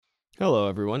Hello,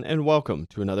 everyone, and welcome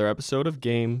to another episode of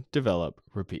Game, Develop,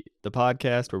 Repeat, the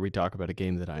podcast where we talk about a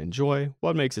game that I enjoy,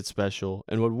 what makes it special,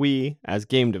 and what we, as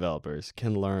game developers,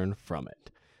 can learn from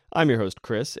it. I'm your host,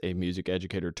 Chris, a music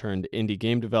educator turned indie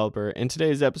game developer, and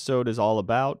today's episode is all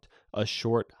about A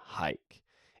Short Hike.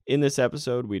 In this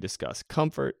episode, we discuss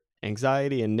comfort,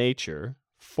 anxiety in nature,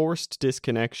 forced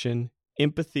disconnection,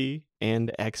 empathy,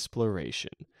 and exploration.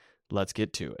 Let's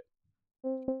get to it.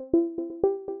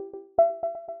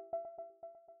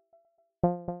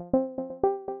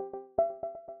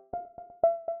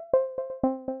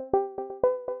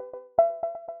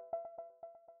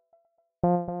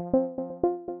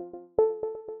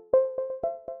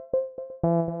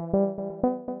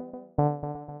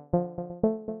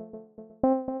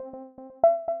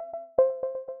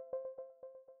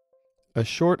 A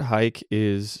Short Hike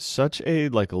is such a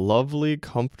lovely,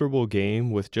 comfortable game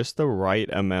with just the right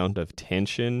amount of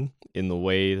tension in the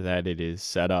way that it is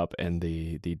set up and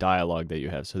the dialogue that you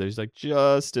have. So there's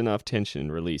just enough tension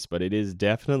and release, but it is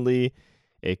definitely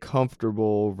a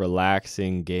comfortable,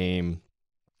 relaxing game,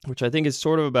 which I think is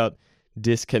sort of about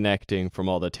disconnecting from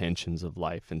all the tensions of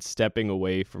life and stepping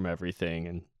away from everything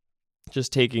and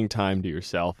just taking time to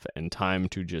yourself and time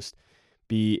to just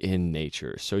be in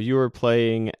nature. So you are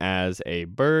playing as a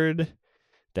bird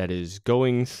that is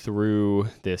going through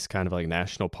this kind of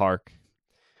national park.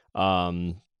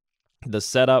 The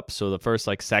setup, so the first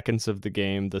seconds of the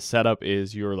game, the setup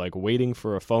is you're waiting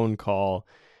for a phone call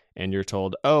and you're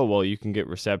told, oh, well, you can get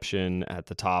reception at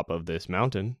the top of this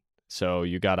mountain. So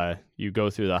you go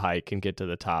through the hike and get to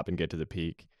the top and get to the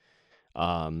peak.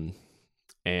 And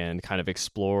kind of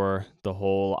explore the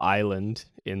whole island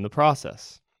in the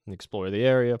process. Explore the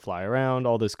area, fly around,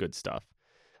 all this good stuff.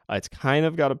 It's kind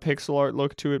of got a pixel art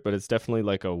look to it, but it's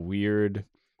definitely a weird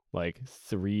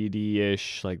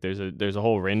 3D-ish. There's a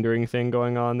whole rendering thing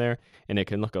going on there, and it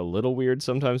can look a little weird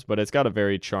sometimes, but it's got a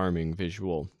very charming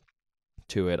visual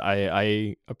to it.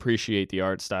 I appreciate the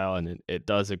art style, and it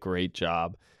does a great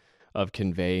job of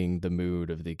conveying the mood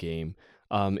of the game.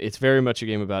 It's very much a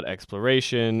game about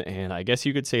exploration, and I guess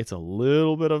you could say it's a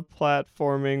little bit of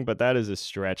platforming, but that is a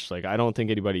stretch. I don't think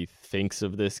anybody thinks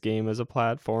of this game as a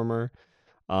platformer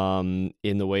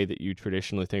in the way that you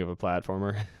traditionally think of a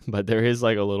platformer, but there is a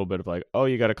little bit of oh,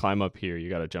 you got to climb up here, you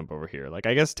got to jump over here.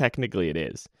 I guess technically it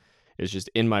is. It's just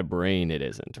in my brain it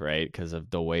isn't, right? Because of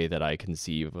the way that I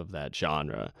conceive of that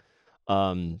genre.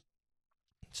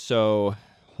 So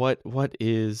what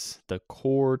is the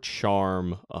core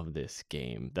charm of this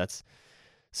game? That's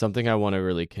something I want to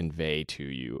really convey to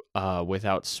you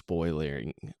without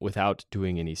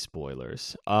doing any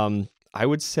spoilers. I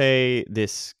would say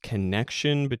this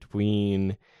connection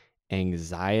between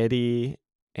anxiety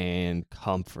and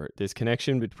comfort, this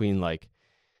connection between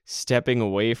stepping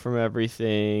away from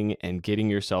everything and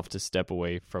getting yourself to step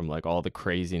away from all the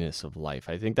craziness of life.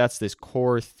 I think that's this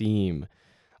core theme.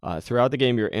 Throughout the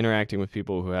game, you're interacting with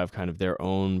people who have kind of their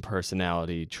own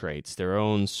personality traits, their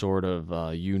own sort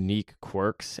of unique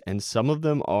quirks, and some of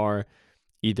them are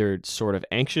either sort of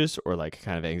anxious or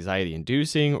kind of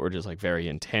anxiety-inducing or just very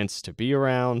intense to be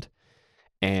around.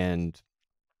 And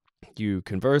you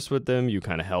converse with them, you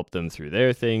kind of help them through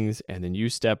their things, and then you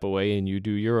step away and you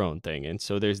do your own thing. And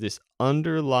so there's this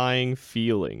underlying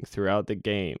feeling throughout the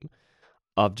game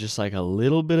of just a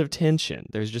little bit of tension.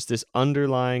 There's just this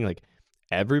underlying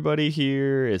everybody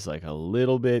here is a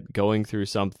little bit going through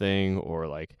something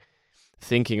or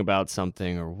thinking about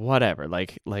something or whatever,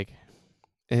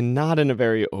 and not in a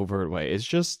very overt way. It's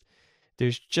just,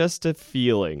 there's just a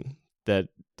feeling that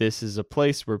this is a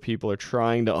place where people are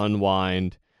trying to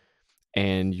unwind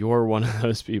and you're one of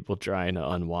those people trying to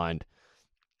unwind.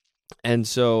 And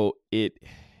so it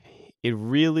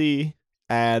really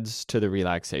adds to the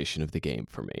relaxation of the game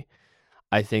for me.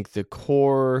 I think the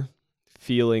core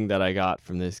feeling that I got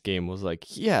from this game was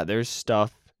yeah, there's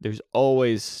stuff. There's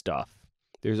always stuff.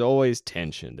 There's always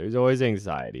tension. There's always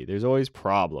anxiety. There's always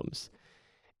problems.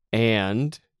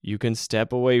 And you can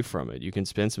step away from it. You can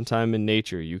spend some time in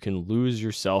nature. You can lose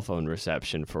your cell phone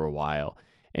reception for a while.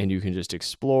 And you can just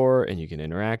explore and you can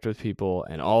interact with people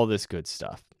and all this good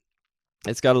stuff.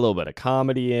 It's got a little bit of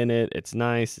comedy in it. It's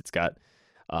nice. It's got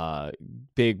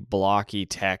big blocky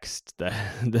text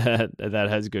that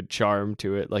has good charm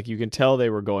to it. You can tell they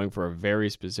were going for a very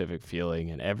specific feeling,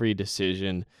 and every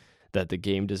decision that the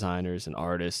game designers and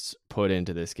artists put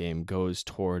into this game goes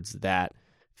towards that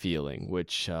feeling,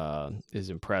 which is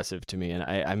impressive to me. And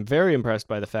I'm very impressed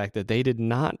by the fact that they did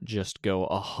not just go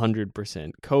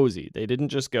 100% cozy. They didn't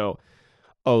just go,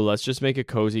 oh, let's just make a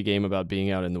cozy game about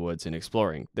being out in the woods and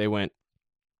exploring. They went,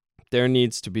 there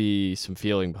needs to be some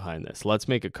feeling behind this. Let's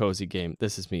make a cozy game.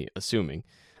 This is me assuming.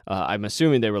 I'm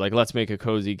assuming they were like, let's make a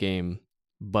cozy game,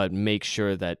 but make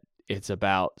sure that it's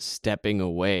about stepping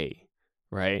away,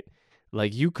 right?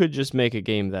 Like you could just make a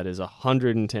game that is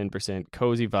 110%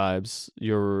 cozy vibes.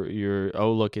 You're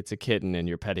oh look, it's a kitten and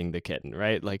you're petting the kitten,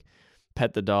 right? Like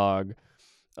pet the dog,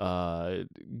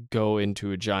 go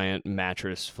into a giant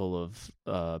mattress full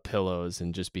of pillows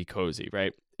and just be cozy,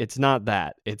 right? It's not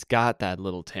that. It's got that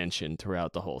little tension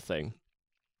throughout the whole thing.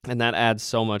 And that adds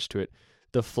so much to it.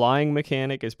 The flying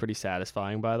mechanic is pretty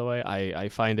satisfying, by the way. I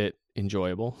find it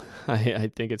enjoyable. I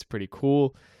think it's pretty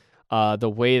cool. The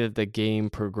way that the game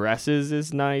progresses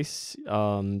is nice.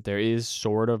 There is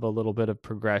sort of a little bit of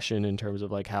progression in terms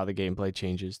of like how the gameplay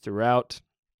changes throughout,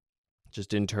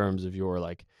 just in terms of your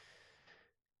like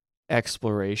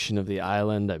exploration of the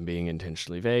island. I'm being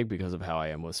intentionally vague because of how I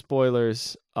am with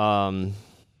spoilers.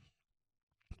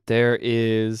 There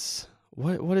is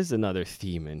what is another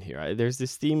theme in here? There's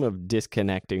this theme of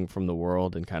disconnecting from the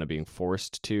world and kind of being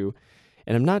forced to,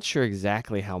 and I'm not sure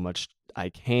exactly how much I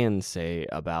can say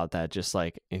about that, just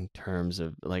like in terms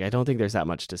of like I don't think there's that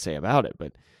much to say about it,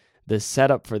 but the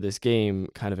setup for this game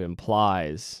kind of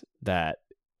implies that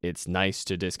it's nice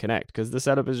to disconnect because the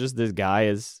setup is just this guy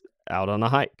is out on a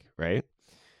hike, right?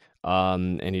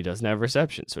 And he doesn't have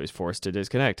reception, so he's forced to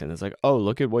disconnect. And it's like, oh,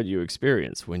 look at what you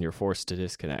experience when you're forced to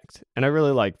disconnect. And I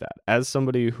really like that. As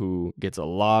somebody who gets a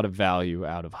lot of value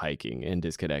out of hiking and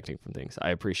disconnecting from things,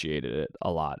 I appreciated it a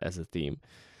lot as a theme.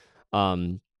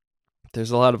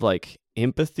 There's a lot of like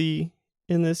empathy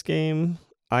in this game,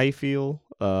 I feel.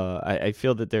 I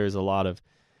feel that there's a lot of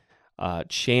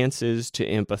chances to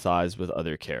empathize with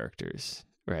other characters,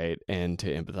 right? And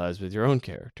to empathize with your own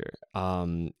character.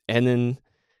 And then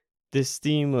this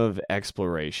theme of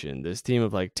exploration, this theme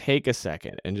of like take a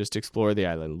second and just explore the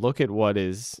island. Look at what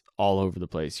is all over the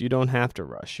place. You don't have to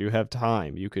rush. You have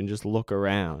time. You can just look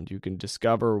around. You can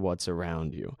discover what's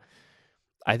around you.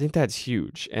 I think that's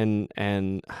huge.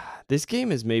 And this game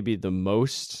is maybe the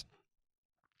most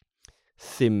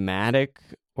thematic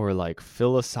or like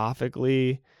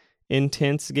philosophically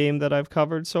intense game that I've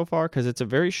covered so far because it's a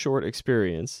very short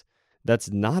experience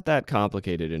that's not that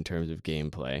complicated in terms of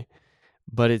gameplay,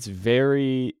 but it's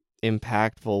very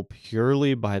impactful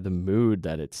purely by the mood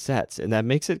that it sets, and that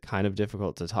makes it kind of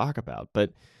difficult to talk about,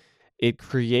 but it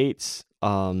creates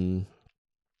a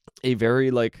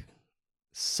very like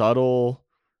subtle,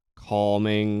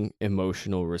 calming,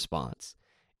 emotional response.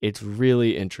 It's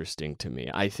really interesting to me.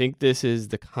 I think this is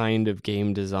the kind of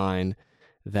game design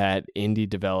that indie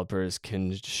developers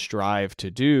can strive to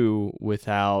do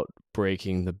without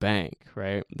breaking the bank,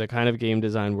 right? The kind of game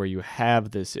design where you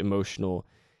have this emotional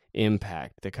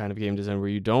impact, the kind of game design where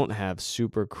you don't have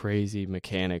super crazy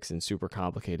mechanics and super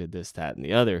complicated this, that, and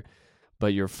the other,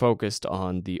 but you're focused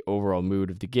on the overall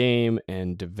mood of the game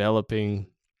and developing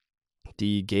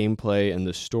the gameplay and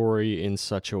the story in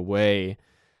such a way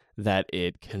that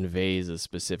it conveys a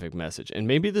specific message. And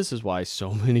maybe this is why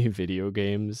so many video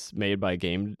games made by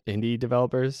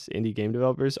indie game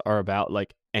developers are about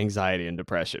like anxiety and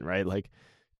depression, right? Like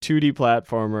 2D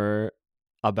platformer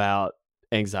about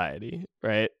anxiety,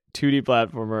 right? 2D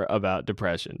platformer about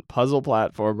depression, puzzle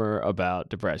platformer about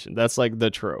depression. That's like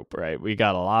the trope, right? We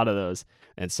got a lot of those,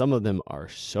 and some of them are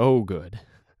so good.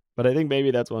 But I think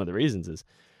maybe that's one of the reasons is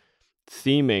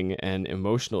theming and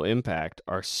emotional impact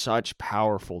are such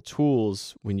powerful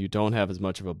tools when you don't have as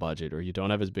much of a budget or you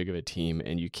don't have as big of a team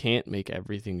and you can't make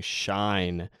everything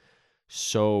shine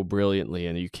so brilliantly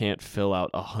and you can't fill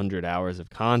out 100 hours of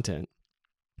content.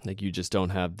 Like you just don't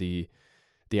have the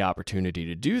opportunity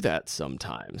to do that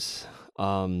sometimes.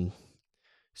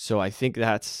 So I think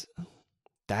that's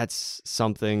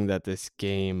something that this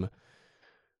game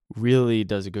really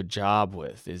does a good job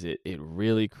with, is it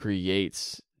really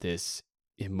creates this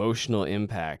emotional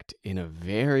impact in a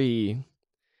very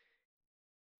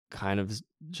kind of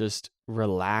just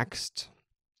relaxed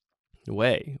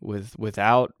way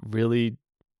without really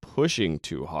pushing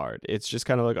too hard. It's just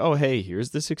kind of like, oh, hey, here's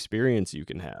this experience you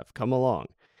can have. Come along,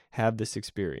 have this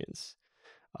experience.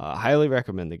 Highly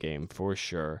recommend the game for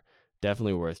sure.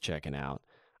 Definitely worth checking out.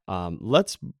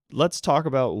 Let's talk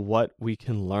about what we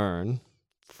can learn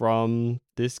from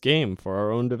this game for our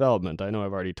own development. I know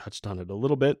I've already touched on it a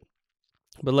little bit,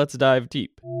 but let's dive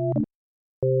deep.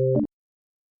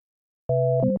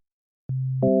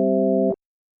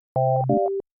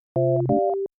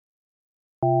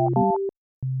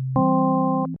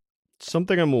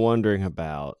 Something I'm wondering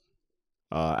about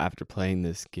after playing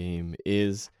this game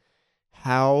is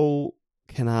how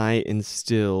can I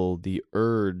instill the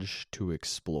urge to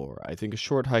explore? I think A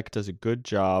Short Hike does a good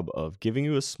job of giving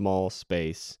you a small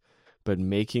space, but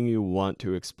making you want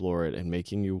to explore it and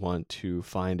making you want to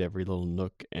find every little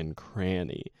nook and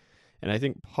cranny. And I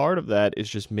think part of that is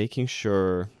just making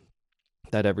sure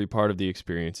that every part of the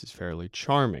experience is fairly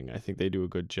charming. I think they do a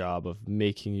good job of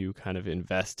making you kind of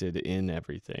invested in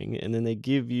everything. And then they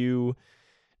give you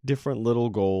different little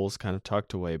goals kind of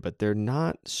tucked away, but they're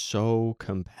not so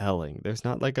compelling. There's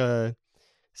not like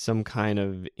some kind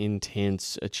of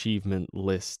intense achievement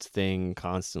list thing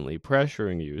constantly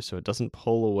pressuring you, so it doesn't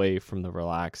pull away from the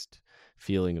relaxed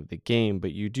feeling of the game,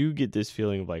 but you do get this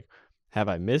feeling of like, have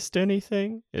I missed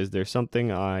anything? Is there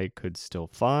something I could still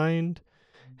find?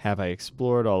 Have I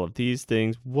explored all of these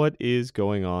things? What is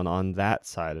going on that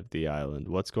side of the island?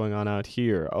 What's going on out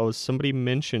here? Oh, somebody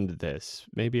mentioned this.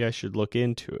 Maybe I should look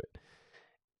into it.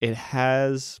 It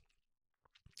has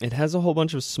a whole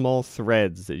bunch of small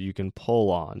threads that you can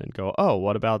pull on and go, oh,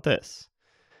 what about this?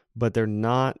 But they're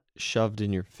not shoved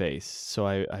in your face. So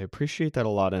I appreciate that a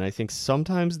lot. And I think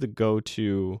sometimes the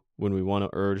go-to when we want to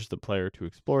urge the player to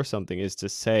explore something is to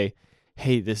say,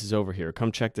 hey, this is over here.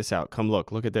 Come check this out. Come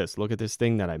look at this. Look at this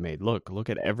thing that I made. Look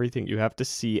at everything. You have to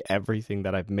see everything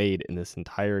that I've made in this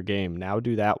entire game. Now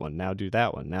do that one. Now do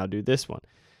that one. Now do this one.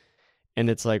 And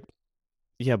it's like,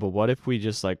 yeah, but what if we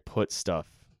just like put stuff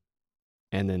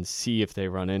and then see if they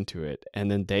run into it,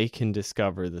 and then they can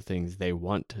discover the things they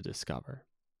want to discover.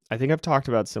 I think I've talked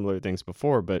about similar things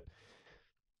before, but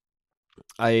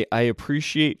I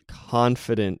appreciate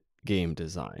confident game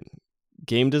design.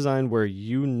 Game design where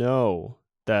you know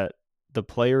that the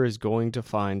player is going to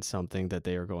find something that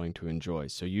they are going to enjoy.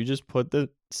 So you just put the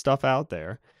stuff out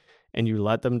there and you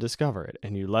let them discover it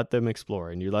and you let them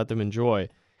explore and you let them enjoy,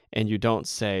 and you don't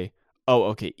say, oh,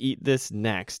 okay, eat this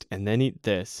next and then eat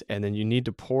this, and then you need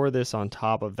to pour this on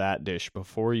top of that dish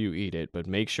before you eat it, but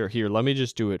make sure, here, let me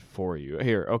just do it for you.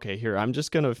 Here, I'm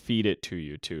just going to feed it to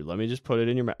you too. Let me just put it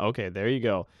in your mouth. Okay, there you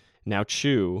go. Now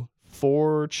chew,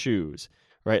 4 chews,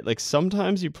 right? Like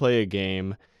sometimes you play a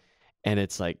game and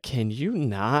it's like, can you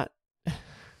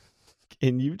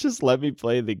just let me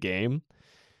play the game?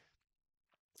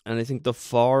 And I think the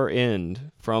far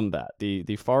end from that,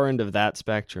 the far end of that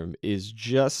spectrum is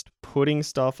just putting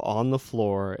stuff on the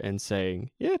floor and saying,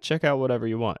 yeah, check out whatever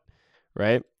you want,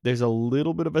 right? There's a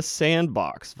little bit of a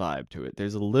sandbox vibe to it.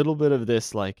 There's a little bit of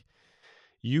this, like,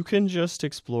 you can just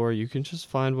explore, you can just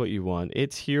find what you want.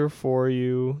 It's here for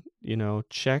you,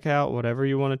 check out whatever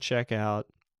you want to check out.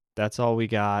 That's all we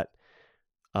got.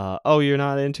 Oh, you're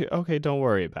not into, okay, don't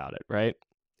worry about it, right?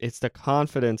 It's the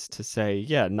confidence to say,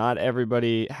 yeah, not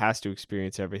everybody has to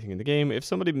experience everything in the game. If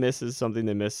somebody misses something,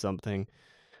 they miss something.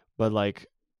 But like,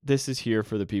 this is here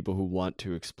for the people who want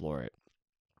to explore it.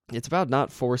 It's about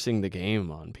not forcing the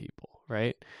game on people,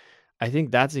 right? I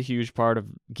think that's a huge part of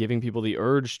giving people the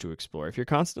urge to explore. If you're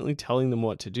constantly telling them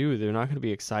what to do, they're not going to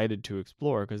be excited to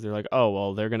explore because they're like, oh,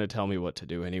 well, they're going to tell me what to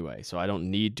do anyway, so I don't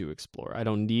need to explore. I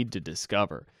don't need to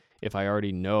discover if I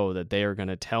already know that they are going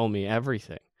to tell me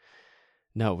everything.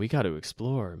 No, we got to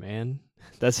explore, man.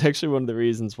 That's actually one of the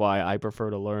reasons why I prefer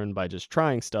to learn by just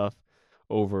trying stuff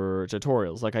over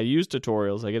tutorials. Like I use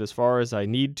tutorials, I get as far as I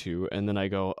need to, and then I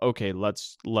go, okay,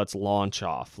 let's launch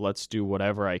off. Let's do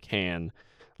whatever I can.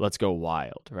 Let's go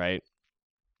wild, right?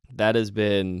 That has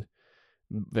been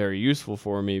very useful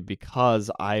for me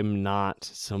because I'm not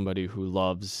somebody who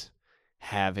loves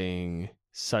having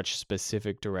such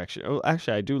specific direction. Oh,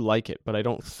 actually, I do like it, but I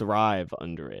don't thrive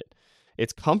under it.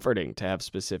 It's comforting to have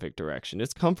specific direction.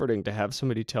 It's comforting to have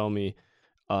somebody tell me,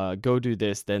 go do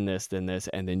this, then this, then this,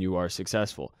 and then you are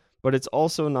successful. But it's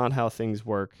also not how things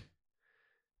work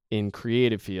in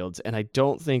creative fields. And I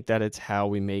don't think that it's how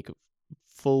we make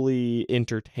fully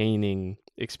entertaining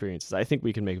experiences. I think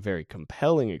we can make very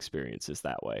compelling experiences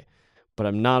that way. But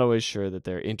I'm not always sure that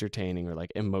they're entertaining or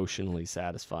like emotionally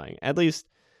satisfying. At least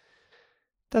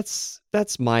that's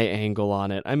my angle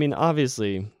on it. I mean,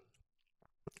 obviously,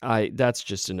 that's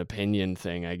just an opinion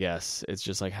thing, I guess. It's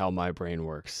just like how my brain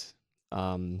works.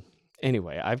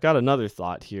 Anyway, I've got another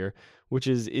thought here, which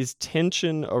is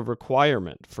tension a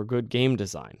requirement for good game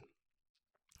design?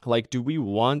 Like, do we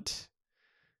want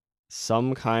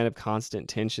some kind of constant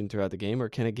tension throughout the game, or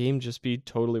can a game just be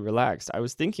totally relaxed? I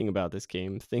was thinking about this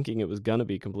game, thinking it was going to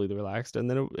be completely relaxed, and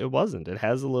then it wasn't. It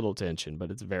has a little tension, but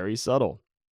it's very subtle.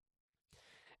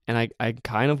 And I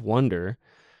kind of wonder,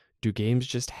 do games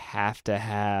just have to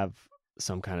have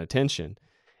some kind of tension?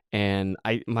 And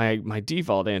my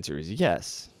default answer is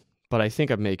yes, but I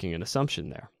think I'm making an assumption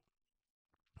there.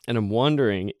 And I'm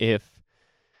wondering if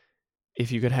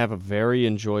you could have a very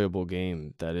enjoyable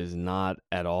game that is not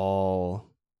at all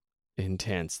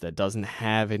intense, that doesn't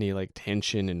have any like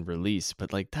tension and release,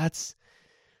 but like that's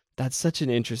That's such an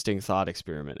interesting thought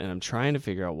experiment, and I'm trying to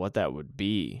figure out what that would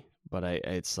be. But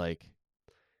it's like,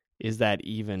 is that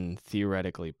even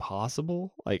theoretically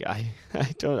possible? Like, I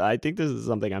don't. I think this is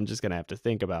something I'm just gonna have to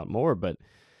think about more. But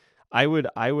I would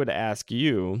ask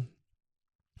you,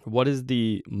 what is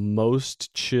the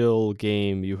most chill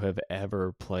game you have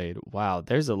ever played? Wow,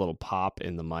 there's a little pop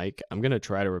in the mic. I'm gonna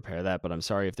try to repair that, but I'm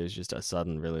sorry if there's just a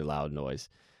sudden really loud noise.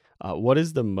 What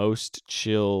is the most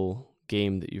chill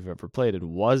game that you've ever played, and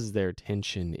was there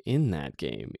tension in that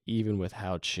game, even with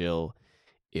how chill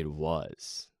it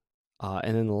was?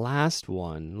 And then the last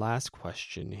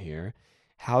question here: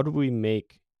 how do we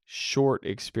make short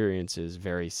experiences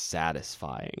very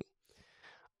satisfying?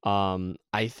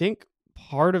 I think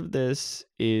part of this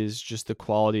is just the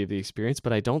quality of the experience,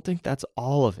 but I don't think that's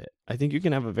all of it. I think you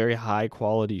can have a very high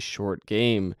quality short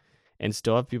game and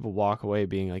still have people walk away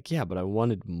being like, yeah, but I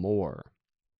wanted more.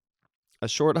 A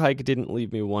short hike didn't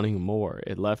leave me wanting more.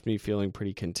 It left me feeling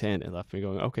pretty content. It left me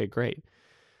going, okay, great.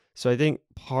 So I think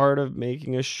part of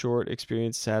making a short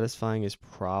experience satisfying is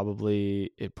probably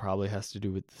has to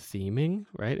do with theming,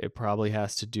 right? It probably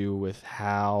has to do with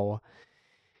how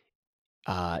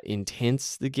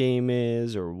intense the game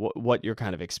is, or what you're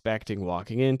kind of expecting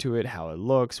walking into it, how it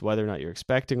looks, whether or not you're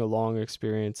expecting a long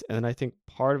experience. And then I think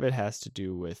part of it has to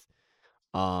do with,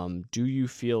 do you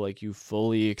feel like you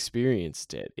fully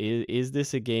experienced it? Is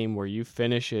this a game where you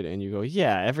finish it and you go,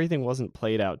 yeah, everything wasn't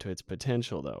played out to its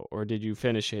potential though? Or did you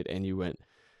finish it and you went,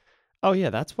 oh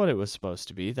yeah, that's what it was supposed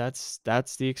to be. That's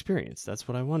the experience. That's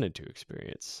what I wanted to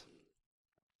experience.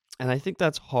 And I think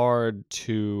that's hard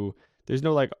to, there's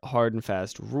no like hard and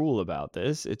fast rule about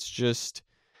this. It's just,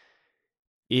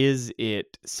 is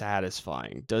it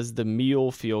satisfying? Does the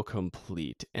meal feel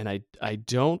complete? And I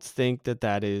don't think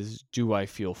that is, do I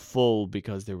feel full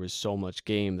because there was so much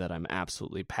game that I'm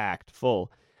absolutely packed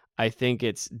full? I think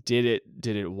it's, did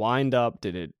it wind up?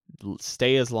 Did it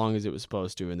stay as long as it was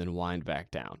supposed to and then wind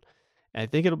back down? And I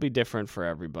think it'll be different for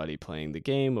everybody playing the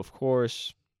game, of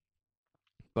course.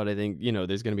 But I think,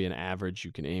 there's going to be an average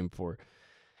you can aim for.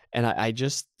 And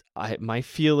my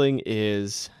feeling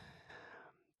is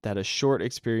that a short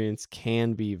experience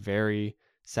can be very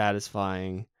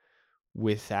satisfying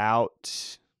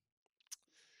without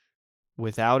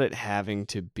it having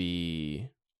to be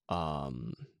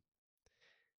I've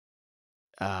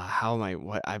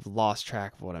lost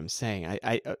track of what I'm saying.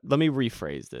 I let me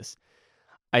rephrase this.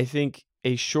 I think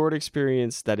a short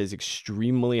experience that is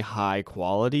extremely high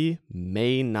quality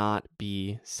may not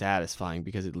be satisfying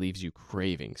because it leaves you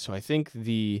craving. So I think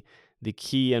the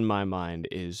key in my mind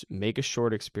is make a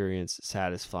short experience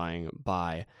satisfying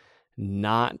by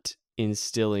not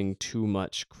instilling too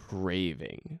much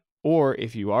craving. Or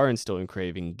if you are instilling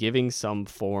craving, giving some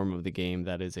form of the game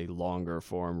that is a longer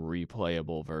form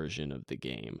replayable version of the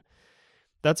game.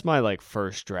 That's my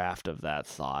first draft of that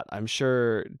thought. I'm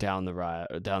sure down the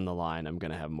line I'm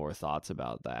going to have more thoughts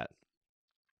about that,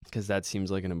 because that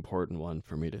seems like an important one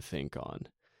for me to think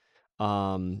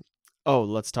on.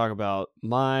 Let's talk about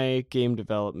my game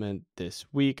development this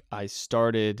week. I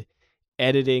started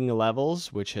editing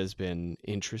levels, which has been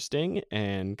interesting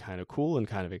and kind of cool and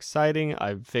kind of exciting.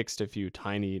 I've fixed a few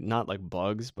tiny, not like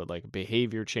bugs, but like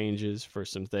behavior changes for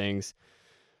some things,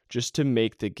 just to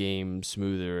make the game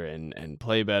smoother and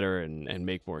play better and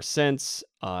make more sense,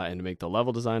 and to make the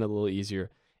level design a little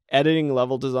easier. Editing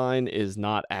level design is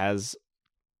not as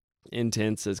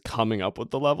intense as coming up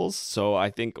with the levels. So I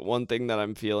think one thing that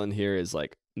I'm feeling here is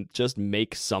just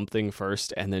make something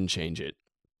first and then change it.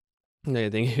 I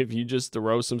think if you just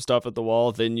throw some stuff at the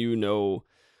wall, then you know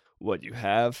what you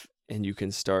have and you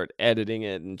can start editing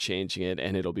it and changing it,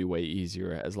 and it'll be way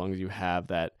easier as long as you have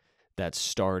that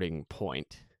starting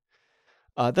point.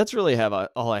 That's really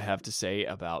all I have to say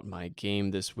about my game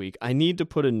this week. I need to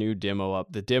put a new demo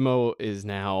up. The demo is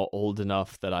now old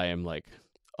enough that I am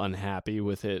unhappy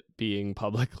with it being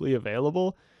publicly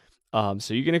available.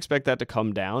 So you can expect that to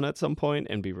come down at some point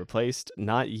and be replaced.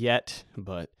 Not yet,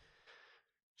 but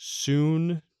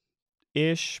soon-ish,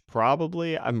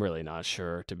 probably. I'm really not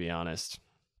sure, to be honest.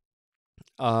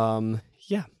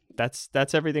 Yeah,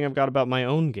 that's everything I've got about my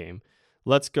own game.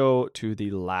 Let's go to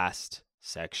the last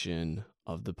section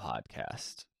of the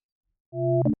podcast.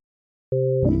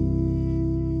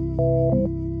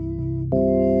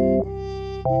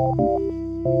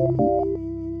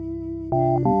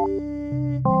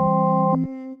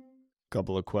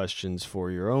 Couple of questions for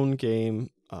your own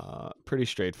game. Pretty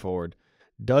straightforward.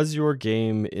 Does your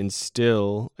game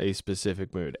instill a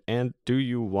specific mood, and do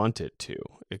you want it to?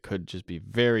 It could just be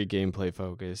very gameplay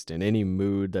focused, and any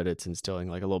mood that it's instilling,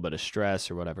 like a little bit of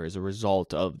stress or whatever, is a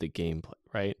result of the gameplay,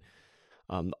 right?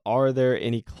 Are there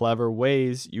any clever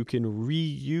ways you can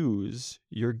reuse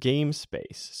your game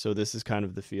space? So this is kind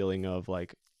of the feeling of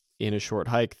like in a short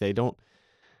hike, they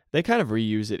kind of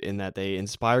reuse it in that they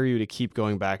inspire you to keep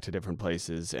going back to different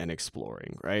places and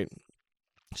exploring, right?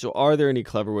 So are there any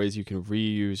clever ways you can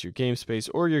reuse your game space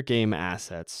or your game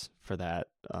assets for that?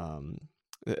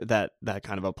 That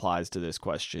kind of applies to this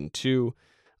question too.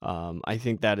 I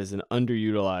think that is an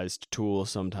underutilized tool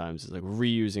sometimes. It's like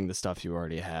reusing the stuff you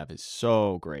already have is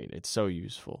so great. It's so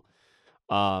useful.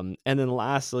 And then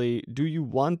lastly, do you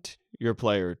want your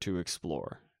player to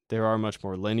explore? There are much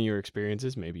more linear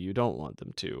experiences. Maybe you don't want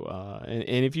them to.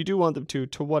 And if you do want them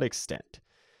to what extent?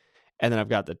 And then I've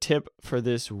got the tip for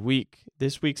this week.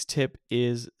 This week's tip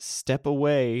is step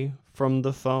away from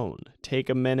the phone. Take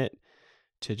a minute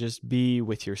to just be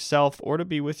with yourself or to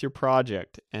be with your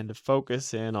project and to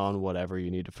focus in on whatever you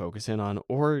need to focus in on,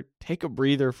 or take a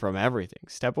breather from everything.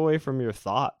 Step away from your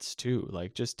thoughts too.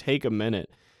 Like just take a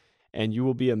minute and you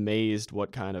will be amazed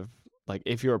what kind of, like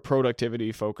if you're a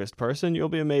productivity focused person, you'll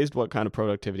be amazed what kind of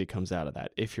productivity comes out of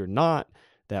that. If you're not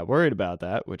that worried about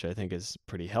that, which I think is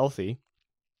pretty healthy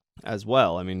as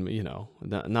well. I mean,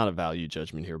 not a value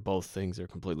judgment here. Both things are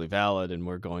completely valid and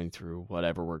we're going through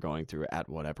whatever we're going through at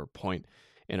whatever point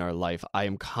in our life. I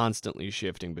am constantly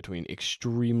shifting between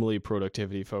extremely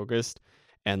productivity focused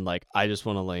and like, I just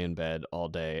want to lay in bed all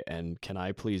day and can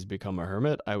I please become a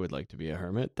hermit? I would like to be a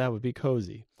hermit. That would be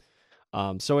cozy.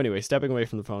 So anyway, stepping away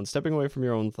from the phone, stepping away from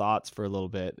your own thoughts for a little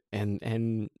bit,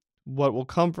 and what will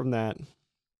come from that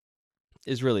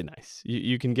is really nice.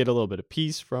 You can get a little bit of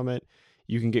peace from it.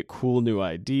 You can get cool new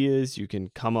ideas. You can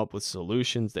come up with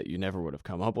solutions that you never would have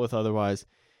come up with otherwise.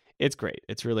 It's great.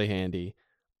 It's really handy.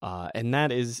 And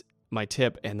that is my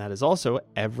tip. And that is also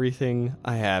everything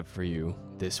I have for you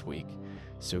this week.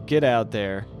 So get out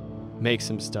there, make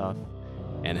some stuff,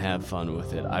 and have fun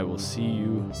with it. I will see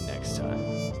you next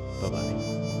time.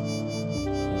 Bye-bye.